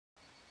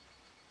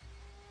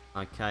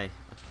Okay.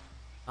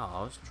 Oh,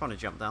 I was trying to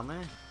jump down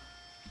there.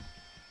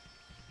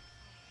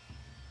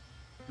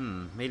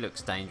 He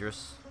looks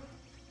dangerous.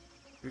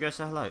 Should we go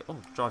say hello? Oh,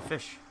 dried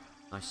fish.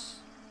 Nice.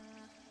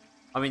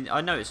 I mean,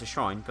 I know it's a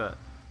shrine, but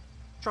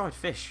dried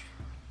fish.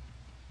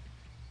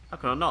 How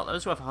can I not? That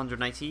was worth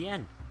 180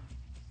 yen.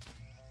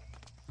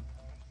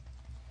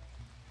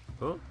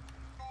 Oh,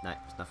 no,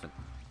 it's nothing.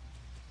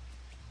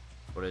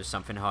 Or there's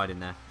something hiding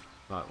there.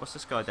 Right, what's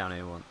this guy down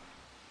here want?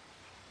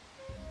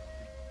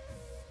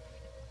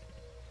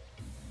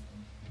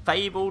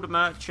 Fabled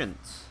merchant.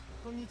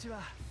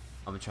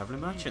 I'm a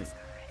travelling merchant.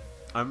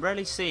 I'm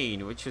rarely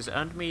seen, which has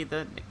earned me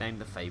the nickname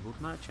the Fabled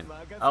Merchant.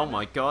 Oh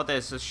my god,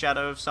 there's a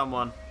shadow of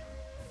someone.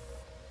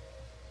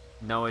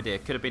 No idea,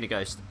 could have been a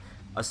ghost.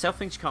 I sell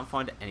things you can't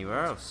find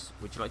anywhere else.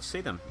 Would you like to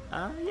see them?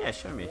 Yeah,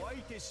 show me.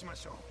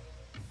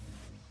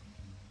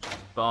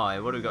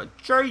 Bye, what do we got?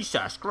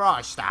 Jesus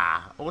Christ!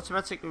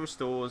 Automatically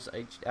restores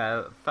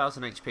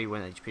 1000 HP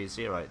when HP is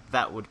 0.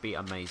 That would be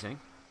amazing.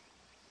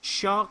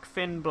 Shark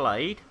Fin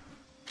Blade.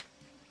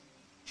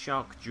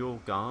 Shark Jaw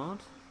Guard.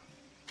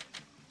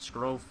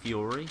 Scroll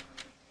Fury.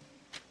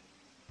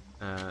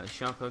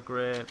 Shark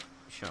Grip.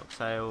 Shark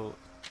Tail.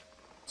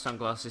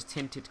 Sunglasses,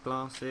 tinted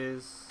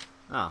glasses.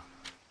 Ah.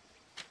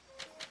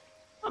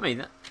 I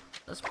mean,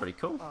 that's pretty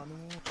cool.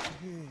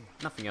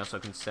 Nothing else I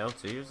can sell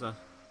to you, is there?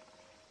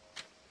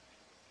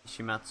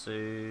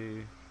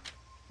 Shimatsu.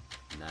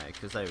 No,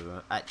 because they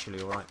were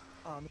actually alright.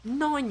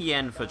 9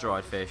 yen for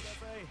dried fish.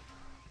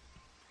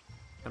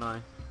 Can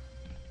I?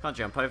 Can't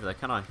jump over there,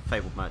 can I?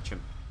 Fabled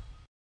Merchant.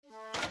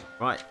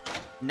 Right,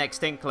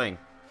 next Inkling.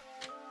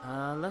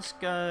 Let's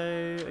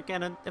go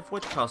again.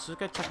 Avoid the castle.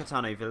 Let's go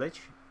Takatane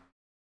Village.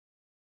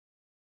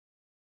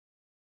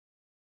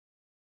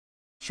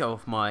 Show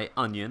off my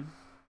onion.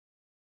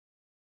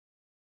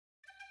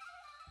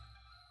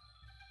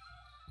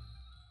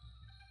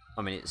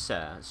 I mean, it's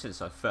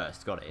since I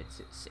first got it,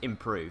 it's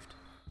improved.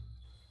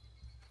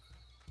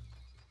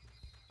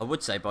 I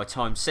would say by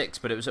time 6,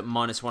 but it was at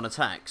 -1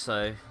 attack.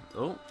 So,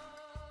 oh,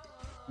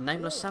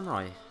 Nameless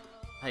Samurai.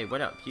 Hey,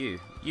 wait up, you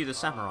the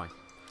samurai.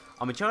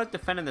 I'm in charge of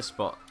defending this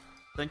spot.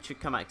 Don't you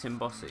come acting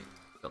bossy.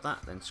 Got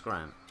that? Then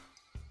scram.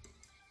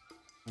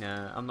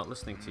 I'm not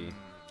listening to you.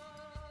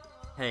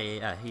 Hey,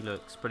 he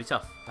looks pretty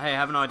tough. Hey, I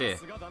have an idea.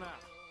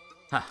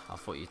 Ha, I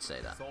thought you'd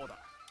say that.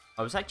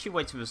 I was actually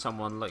waiting for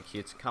someone like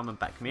you to come and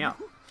back me up.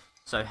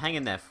 So hang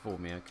in there for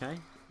me, okay?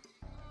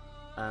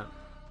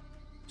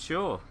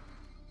 Sure.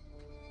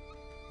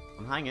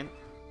 I'm hanging.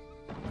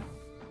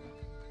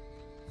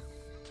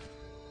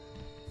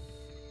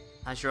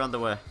 How's your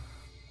underwear?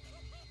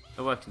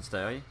 You're working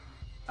today, are you?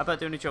 How about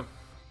doing a job?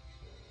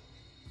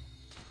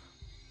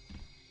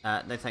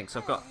 No thanks,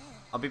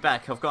 I'll be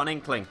back, I've got an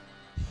inkling.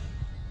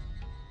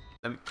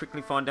 Let me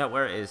quickly find out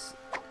where it is.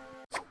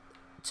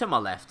 To my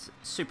left,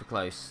 super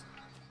close.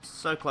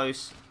 So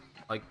close,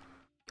 like,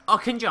 I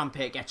can jump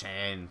it, get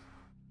in.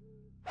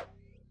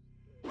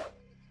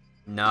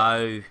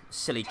 No,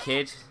 silly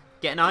kid.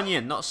 Get an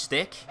onion, not a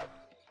stick.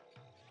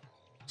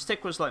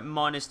 Stick was like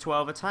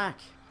 -12 attack.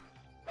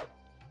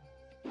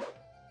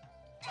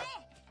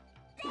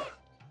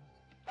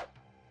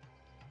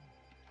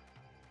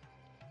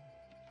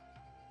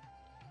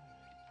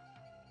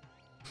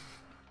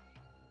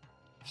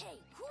 Hey,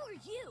 who are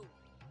you?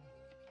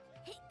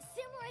 Hey,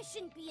 samurai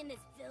shouldn't be in this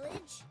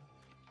village.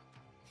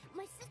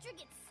 My sister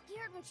gets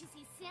scared when she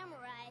sees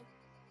samurai.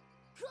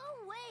 Go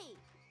away!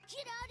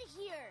 Get out of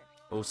here!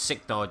 Oh,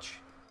 sick dodge.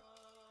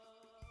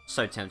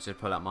 So tempted to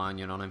pull out my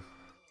onion on him.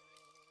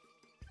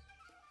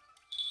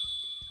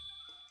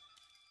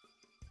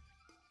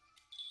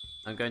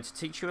 I'm going to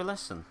teach you a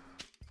lesson.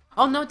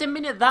 Oh no, I didn't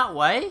mean it that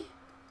way!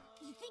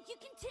 You think you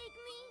can take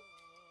me?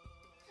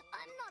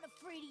 I'm not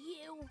afraid of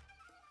you.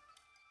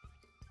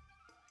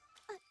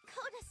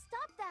 Koda,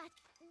 stop that!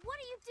 What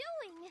are you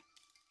doing?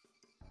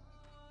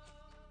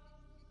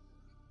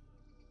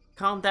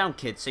 Calm down,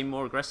 kid. Seem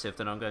more aggressive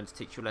than I'm going to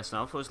teach you a lesson.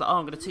 I thought it was like, oh,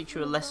 I'm going to teach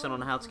you a lesson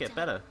on how to get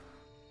better.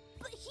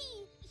 But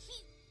he...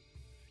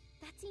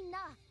 That's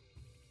enough.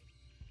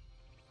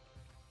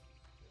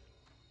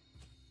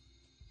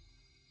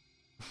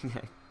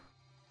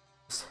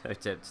 So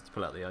tempted to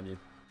pull out the onion.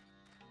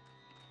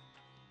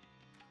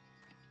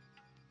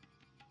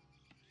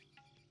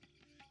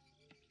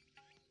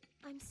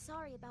 I'm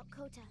sorry about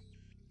Kota,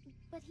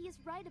 but he is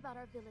right about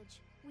our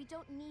village. We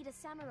don't need a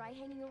samurai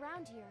hanging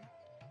around here.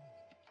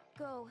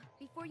 Go,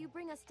 before you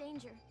bring us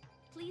danger.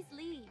 Please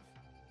leave.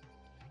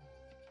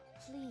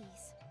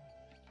 Please.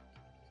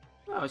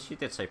 Oh, she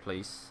did say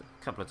please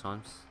a couple of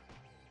times.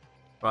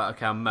 Right,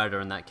 okay, I'm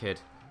murdering that kid.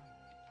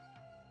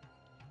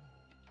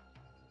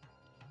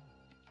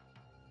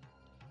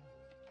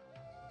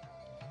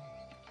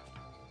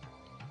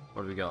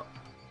 What do we got?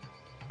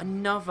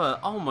 Another!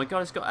 Oh my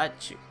god, it's got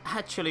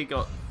actually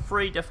got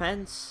 3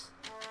 defense.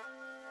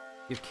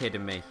 You're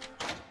kidding me.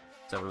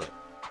 Let's have a look.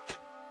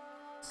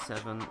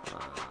 7.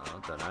 I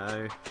don't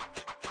know.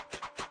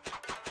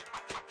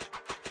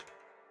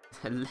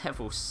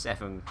 Level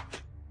 7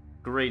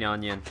 green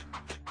onion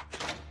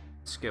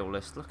skill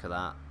list. Look at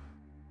that.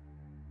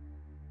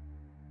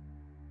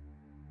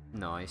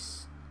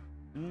 Nice.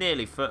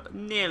 Nearly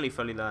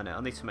fully learn it.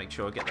 I need to make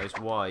sure I get those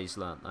Ys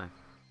learnt though.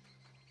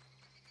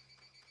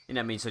 And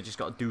that means I just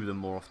got to do them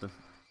more often.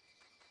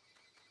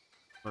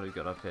 What have we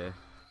got up here?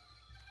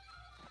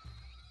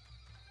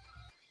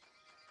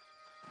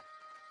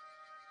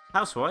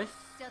 Housewife,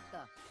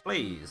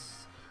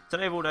 please.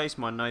 Today of all days,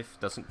 my knife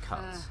doesn't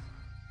cut.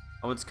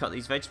 I want to cut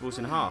these vegetables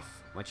in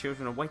half. My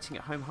children are waiting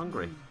at home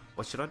hungry.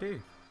 What should I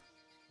do?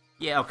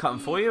 Yeah, I'll cut them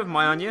for you with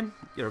my onion.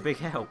 You're a big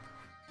help.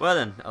 Well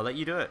then, I'll let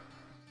you do it.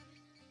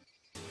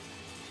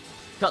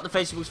 Cut the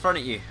vegetables thrown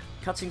at you.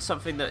 Cutting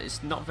something that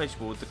is not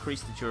vegetable will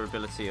decrease the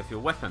durability of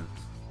your weapon.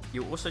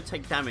 You'll also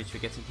take damage for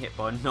getting hit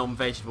by a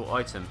non-vegetable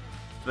item,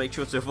 so make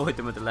sure to avoid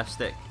them with the left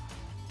stick.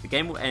 The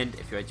game will end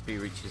if your HP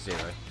reaches 0.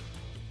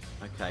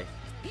 Okay,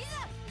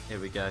 here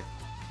we go.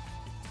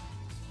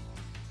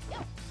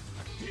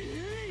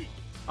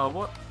 Oh,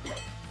 what?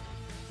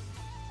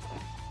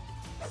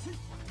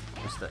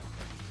 Missed it.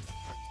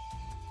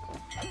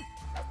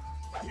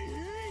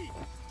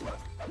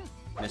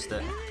 Missed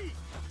it.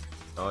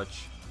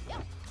 Dodge.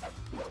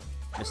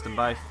 Missed them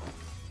both.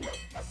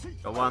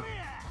 Got one.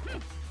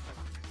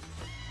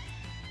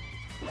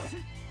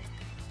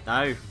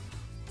 No.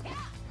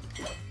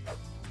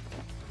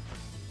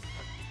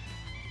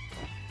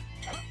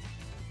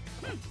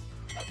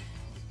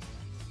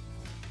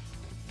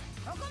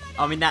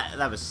 I mean,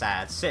 that was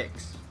sad.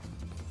 6.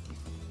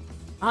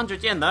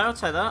 100 yen though, I'll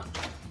take that.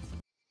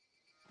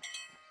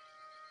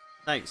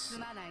 Thanks.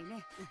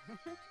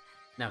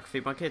 Now I can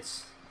feed my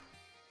kids.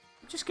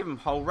 Just give them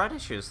whole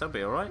radishes, they'll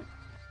be alright.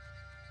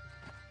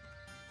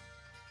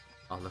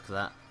 Oh, look at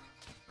that.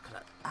 Look at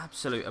that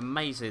absolute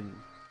amazing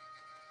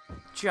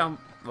jump.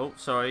 Oh,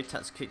 sorry,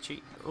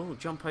 Tatsukichi. Oh,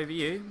 jump over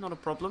you, not a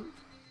problem.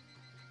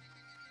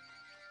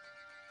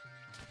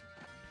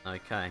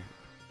 Okay.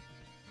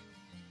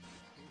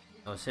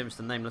 Oh, it's him, it's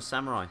the Nameless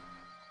Samurai.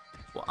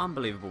 What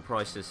unbelievable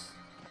prices.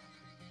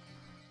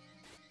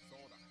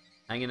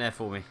 Hang in there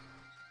for me.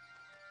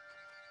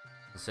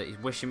 So he's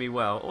wishing me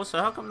well.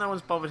 Also, how come no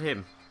one's bothered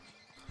him?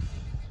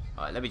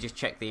 Alright, let me just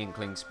check the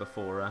Inklings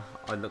before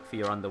I look for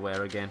your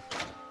underwear again.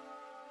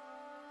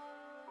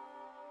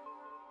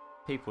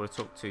 People to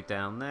talk to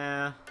down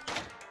there.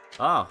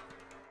 Oh.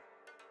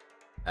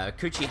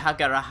 Kuchi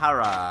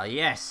Hagarahara.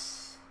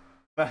 Yes.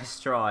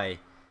 First try.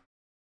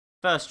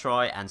 First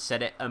try and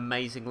said it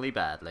amazingly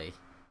badly.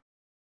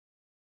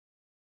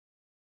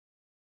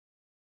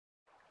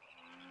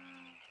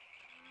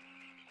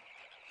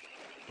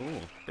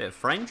 Ooh, bit of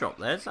frame drop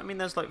there. Does that mean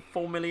there's like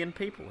 4 million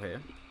people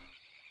here?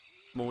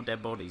 More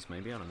dead bodies,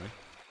 maybe, I don't know.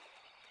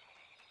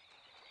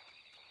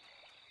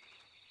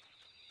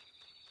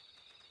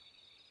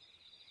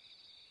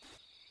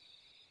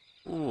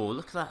 Ooh,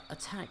 look at that.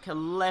 Attack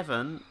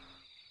 11,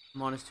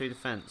 -2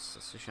 defense.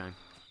 That's a shame.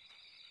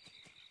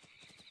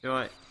 You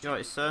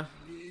alright, sir?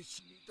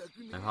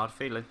 No hard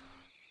feeling.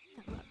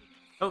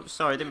 Oh,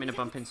 sorry, I didn't mean to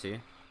bump into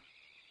you.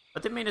 I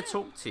didn't mean to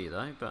talk to you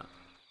though, but...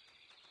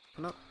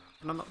 Can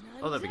I not?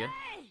 Oh, there we go.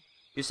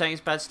 You're saying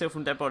it's bad still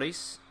from dead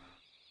bodies?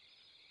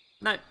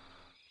 No.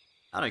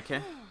 I don't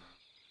care.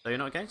 So you're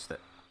not against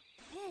it?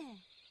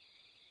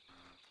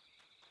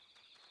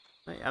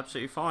 No,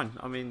 absolutely fine.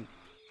 I mean,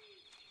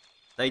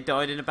 they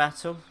died in a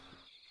battle.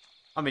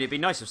 I mean, it'd be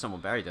nice if someone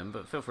buried them,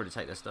 but feel free to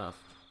take their stuff.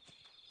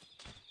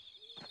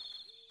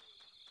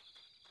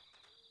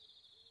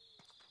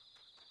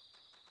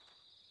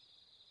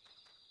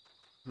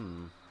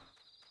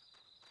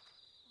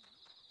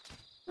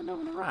 There's no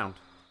one around.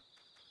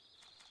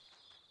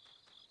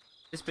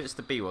 This bit's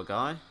the Biwa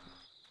guy.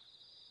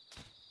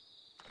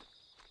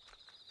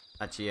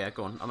 Actually, yeah,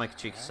 go on. I'll make a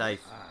cheeky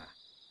save.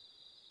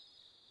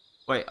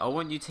 Wait, I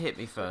want you to hit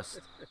me first.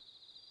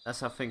 That's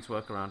how things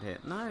work around here.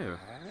 No.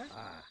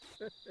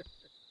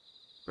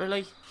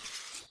 Really?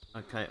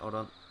 Okay, hold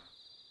on.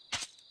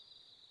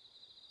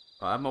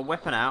 Right, I have my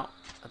weapon out.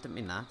 I didn't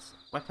mean that.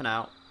 Weapon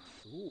out.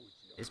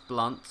 It's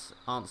blunt.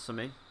 Answer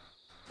me.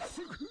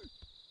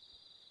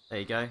 There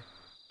you go.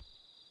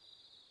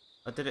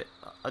 I did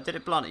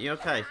it blunt. Are you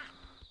okay?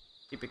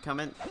 Keep it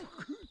coming.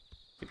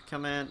 Keep it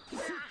coming.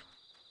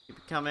 Keep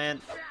it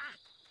coming.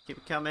 Keep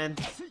it coming.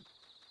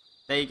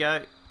 There you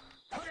go.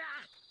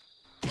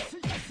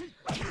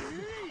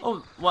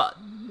 Oh, what?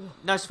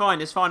 No, it's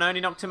fine. It's fine. I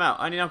only knocked him out.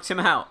 I only knocked him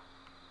out.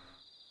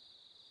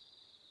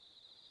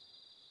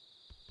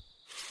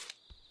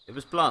 It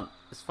was blunt.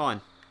 It's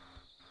fine.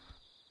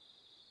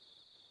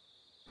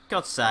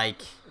 God's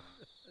sake.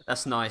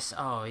 That's nice.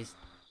 Oh, he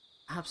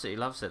absolutely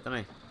loves it,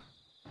 doesn't he?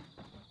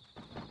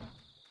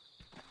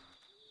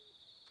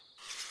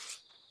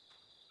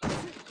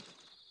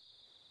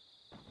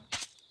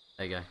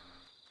 There you go.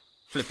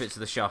 Flip it to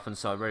the sharpened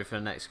side, ready for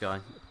the next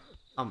guy.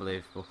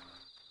 Unbelievable.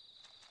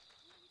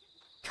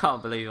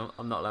 Can't believe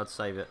I'm not allowed to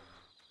save it.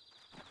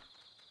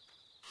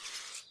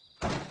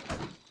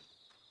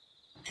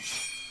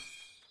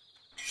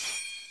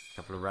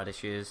 Couple of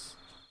radishes.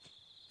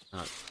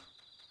 Right.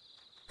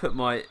 Put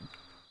my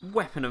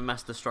weapon of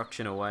mass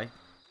destruction away.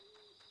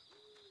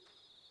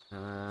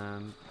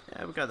 Yeah,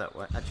 we'll go that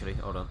way. Actually,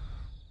 hold on.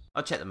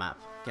 I'll check the map.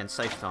 Again,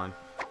 save time.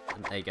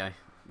 And there you go. It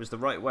was the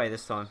right way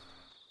this time.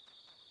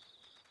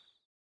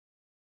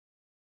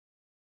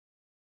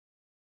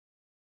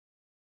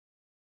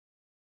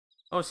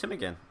 Oh, it's him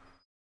again.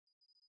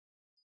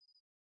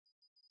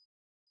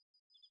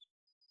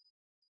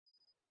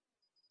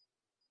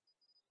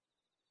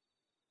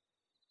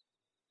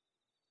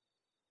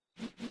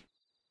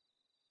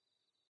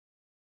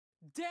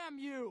 Damn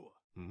you!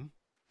 Hmm?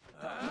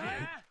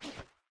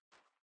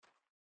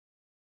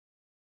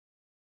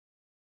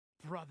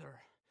 Brother,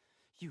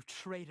 you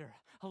traitor,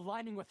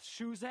 aligning with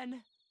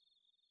Shuzen?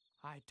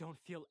 I don't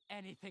feel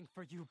anything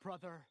for you,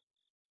 brother.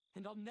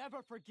 And I'll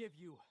never forgive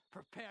you.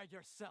 Prepare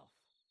yourself.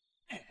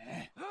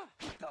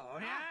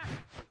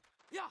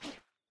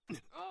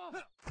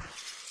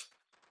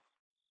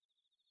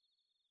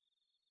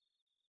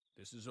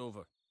 This is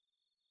over.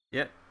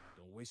 Yep.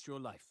 Don't waste your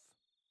life,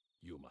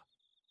 Yuma.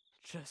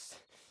 Just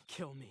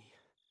kill me.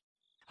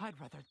 I'd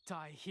rather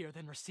die here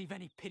than receive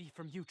any pity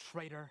from you,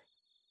 traitor.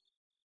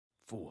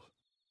 Fool.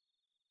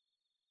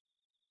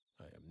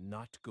 I am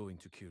not going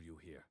to kill you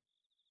here,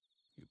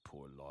 you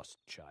poor lost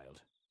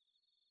child.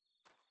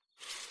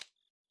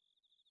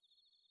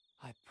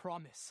 I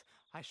promise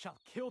I shall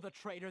kill the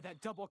traitor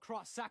that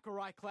double-crossed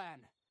Sakurai clan.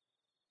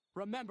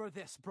 Remember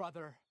this,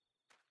 brother.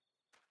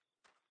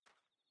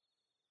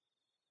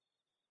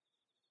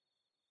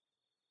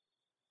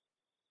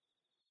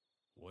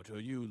 What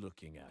are you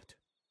looking at?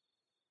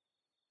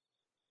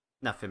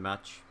 Nothing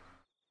much.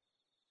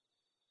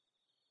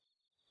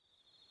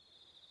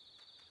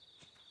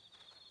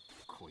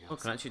 Oh,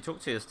 can I actually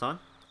talk to you this time?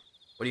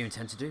 What do you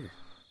intend to do?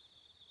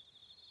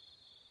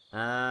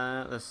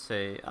 Let's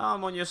see. Oh,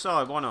 I'm on your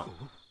side, why not?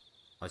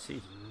 I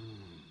see.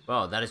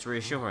 Well, that is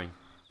reassuring.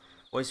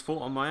 Always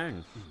fought on my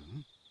own.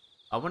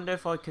 I wonder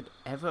if I could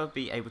ever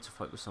be able to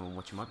fight with someone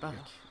watching my back.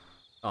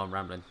 Oh, I'm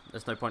rambling.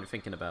 There's no point in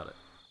thinking about it.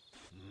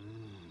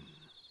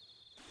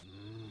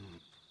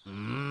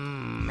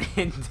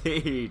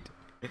 Indeed.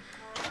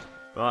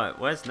 Right,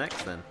 where's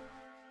next then?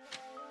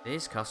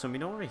 Here's Castle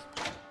Minori.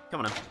 Come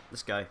on then,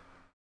 let's go.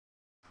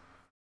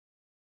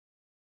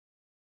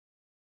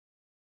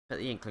 But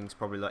the Inkling's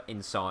probably like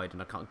inside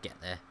and I can't get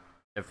there.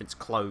 Everything's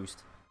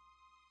closed.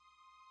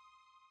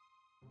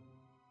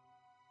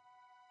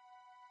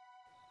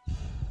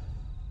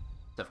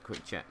 Let's have a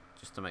quick check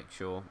just to make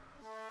sure.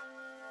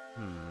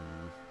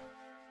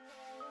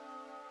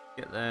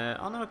 Get there.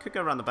 Oh no, I could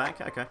go around the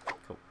back. Okay,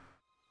 cool.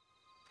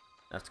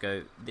 I have to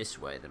go this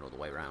way, then all the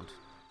way around.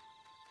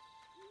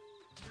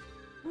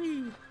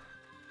 Whee!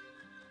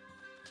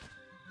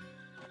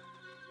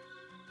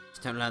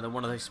 Just don't land on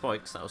one of those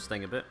spikes, that'll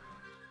sting a bit.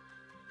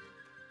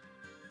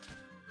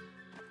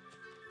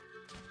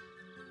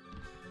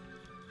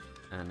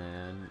 And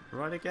then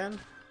right again.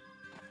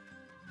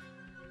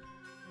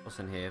 What's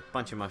in here?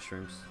 Bunch of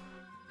mushrooms.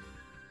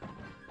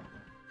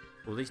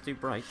 Will these do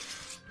break?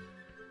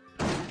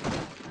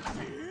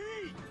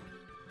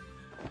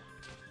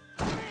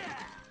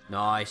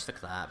 Nice, look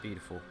at that,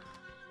 beautiful.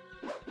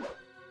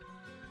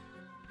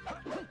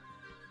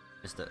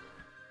 Missed it.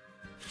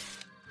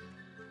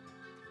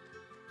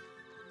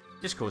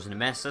 Just causing a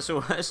mess, that's all,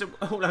 that's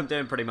all I'm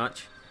doing pretty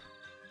much.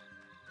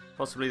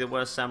 Possibly the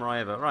worst samurai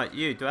ever. Right,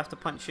 you, do I have to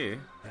punch you?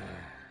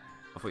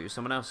 I thought you were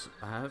someone else.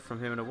 I haven't heard from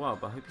him in a while,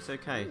 but I hope he's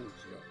okay.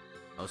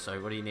 Oh, sorry,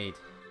 what do you need?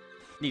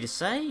 Need a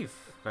save?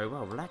 Very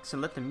well, relax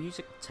and let the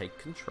music take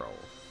control.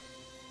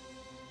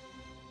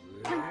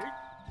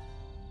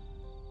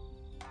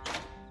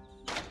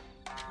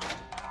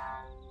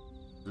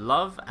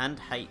 Love and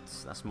hate,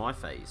 that's my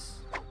phase.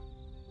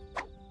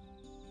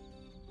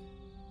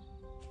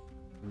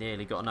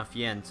 Nearly got enough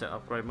yen to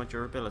upgrade my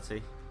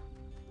durability.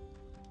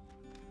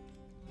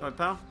 Alright,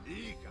 pal.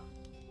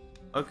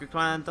 Oka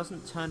Clan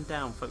doesn't turn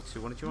down folks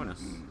who want to join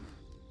us.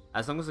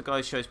 As long as the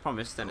guy shows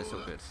promise, then it's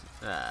all good.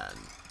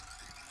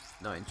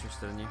 Not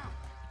interested in you.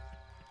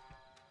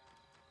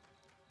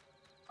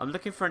 I'm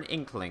looking for an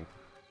Inkling.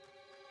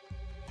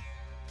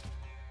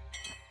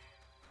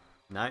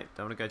 No,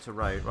 don't want to go to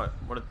road. Right,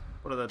 what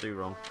did I do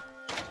wrong?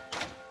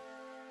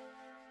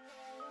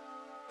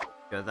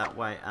 Go that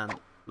way and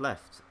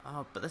left.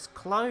 Oh, but that's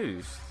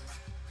closed.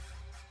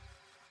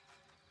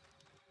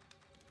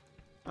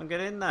 Can't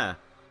get in there.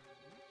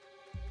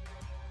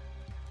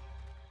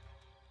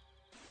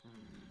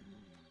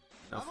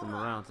 Nothing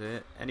around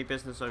here. Any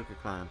business, Oka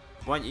Clan?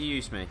 Why don't you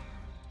use me?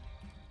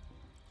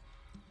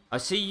 I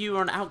see you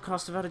are an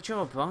outcast without a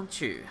job,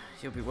 aren't you?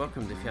 You'll be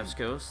welcomed if you have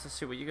skills. Let's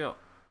see what you got.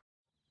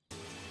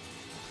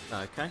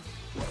 Okay.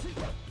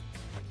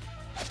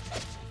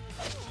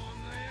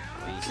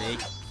 Easy.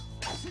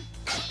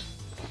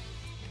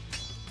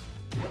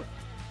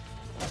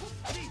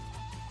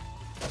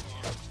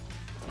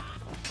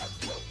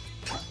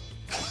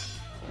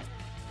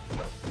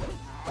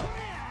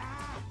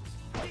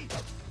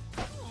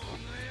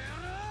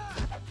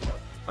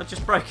 I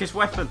just broke his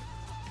weapon.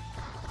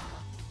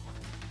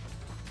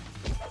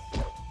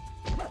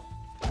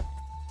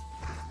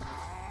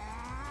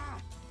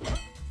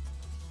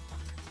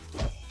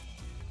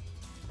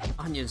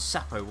 Onion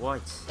Sappo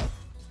White.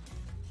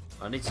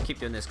 I need to keep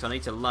doing this because I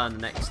need to learn the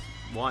next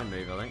wine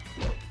move, I think.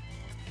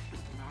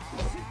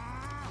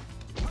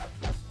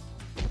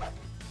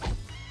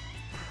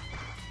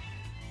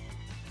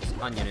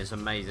 Onion is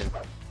amazing.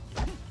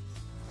 Look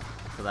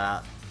at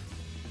that.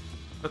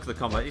 Look at the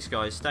combo. These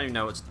guys don't even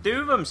know what to do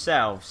with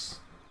themselves.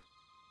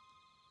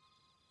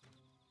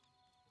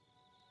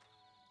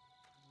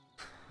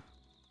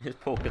 His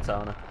poor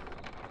katana.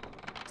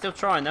 Still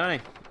trying, though,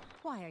 isn't he?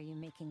 Why are you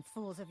making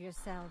fools of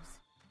yourselves?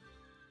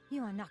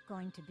 You are not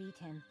going to beat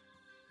him.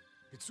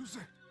 Itsuse!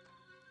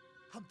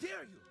 How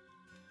dare you!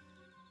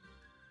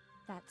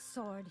 That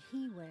sword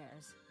he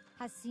wears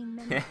has seen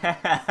many You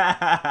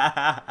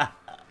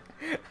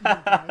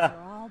guys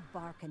are all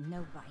bark and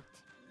no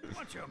bite.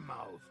 Watch your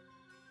mouth!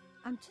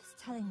 I'm just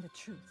telling the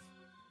truth.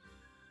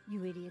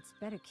 You idiots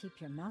better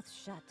keep your mouths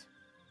shut.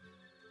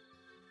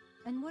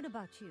 And what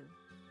about you?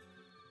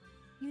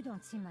 You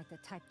don't seem like the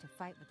type to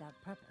fight without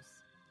purpose.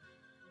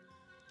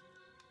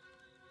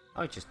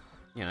 I just,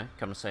 you know,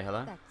 come and say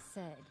hello. That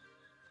said,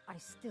 I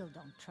still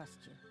don't trust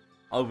you.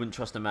 I wouldn't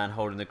trust a man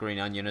holding the green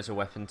onion as a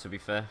weapon, to be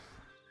fair.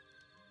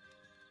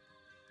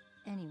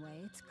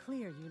 Anyway, it's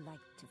clear you like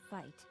to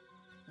fight.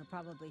 You'll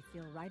probably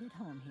feel right at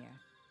home here.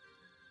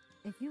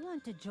 If you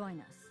want to join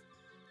us,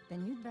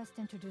 then you'd best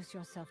introduce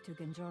yourself to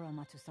Genjuro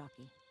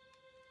Matsusaki.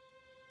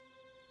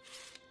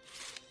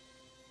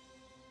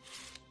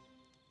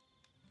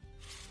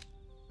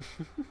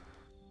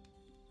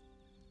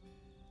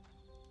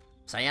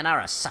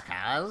 Sayonara,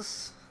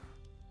 suckers!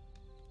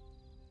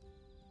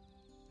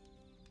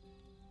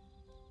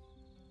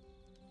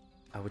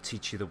 I will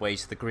teach you the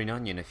ways of the green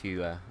onion if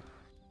you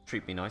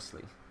treat me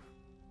nicely.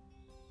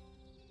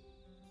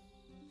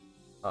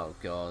 Oh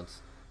god.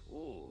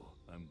 Oh,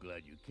 I'm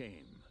glad you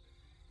came.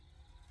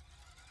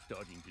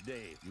 Starting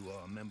today, you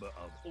are a member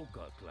of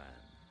Oka clan.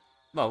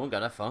 Well, I won't go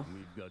that far.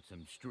 We've got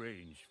some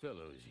strange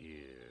fellows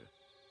here,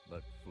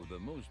 but for the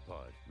most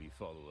part, we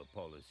follow a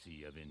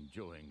policy of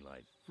enjoying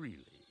life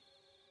freely.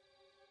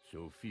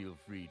 So feel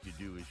free to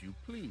do as you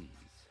please.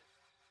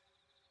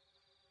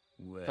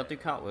 Well, Can't do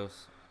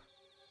cartwheels.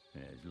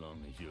 as long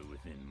as you're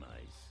within my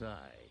side.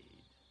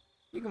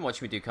 You can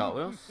watch me do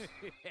cartwheels.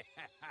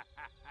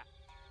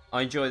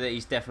 I enjoy that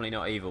he's definitely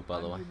not evil, by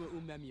the way.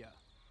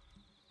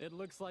 It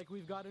looks like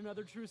we've got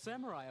another true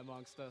samurai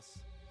amongst us.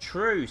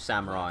 True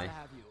samurai. Glad to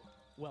have you.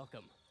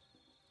 Welcome.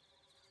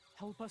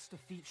 Help us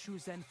defeat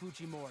Shuzen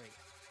Fujimori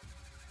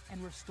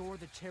and restore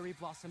the cherry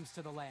blossoms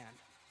to the land.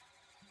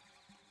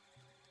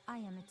 I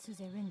am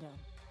Itsuse Rindo.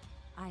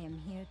 I am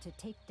here to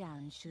take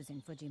down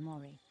Shuzen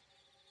Fujimori.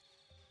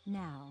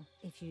 Now,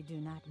 if you do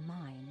not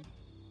mind,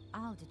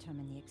 I'll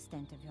determine the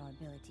extent of your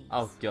abilities.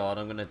 Oh god,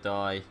 I'm gonna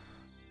die.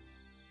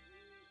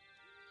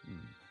 In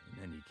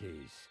any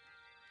case,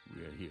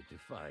 we are here to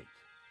fight.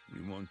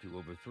 We want to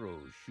overthrow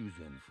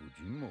Shuzen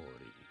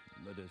Fujimori.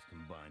 Let us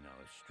combine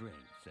our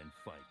strengths and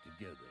fight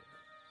together.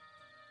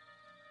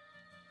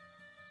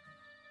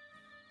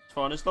 It's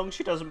fine, as long as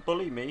she doesn't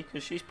bully me,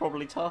 because she's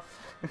probably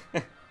tough.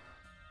 I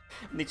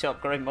need to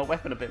upgrade my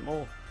weapon a bit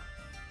more.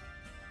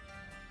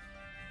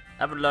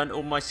 I haven't learned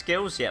all my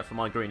skills yet for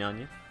my green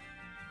onion.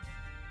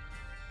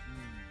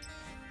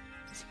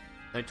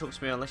 Don't talk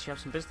to me unless you have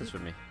some business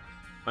with me.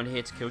 I'm only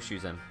here to kill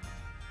Shuzen.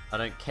 I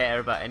don't care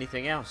about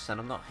anything else, and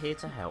I'm not here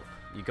to help.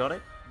 You got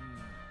it?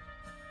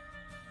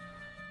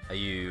 Are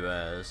you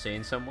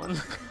seeing someone?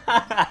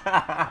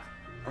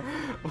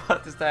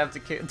 What does that have to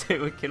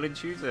do with killing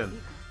Shuzen?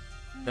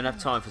 Don't have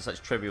time for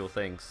such trivial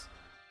things.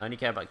 I only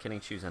care about killing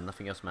Shuzen,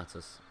 nothing else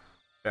matters.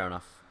 Fair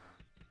enough.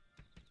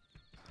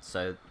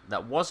 So,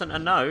 that wasn't a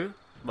no,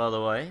 by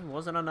the way. It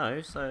wasn't a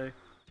no, so...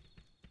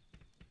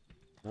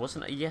 It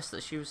wasn't a yes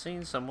that she was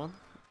seeing someone.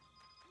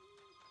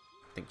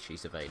 I think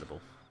she's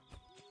available.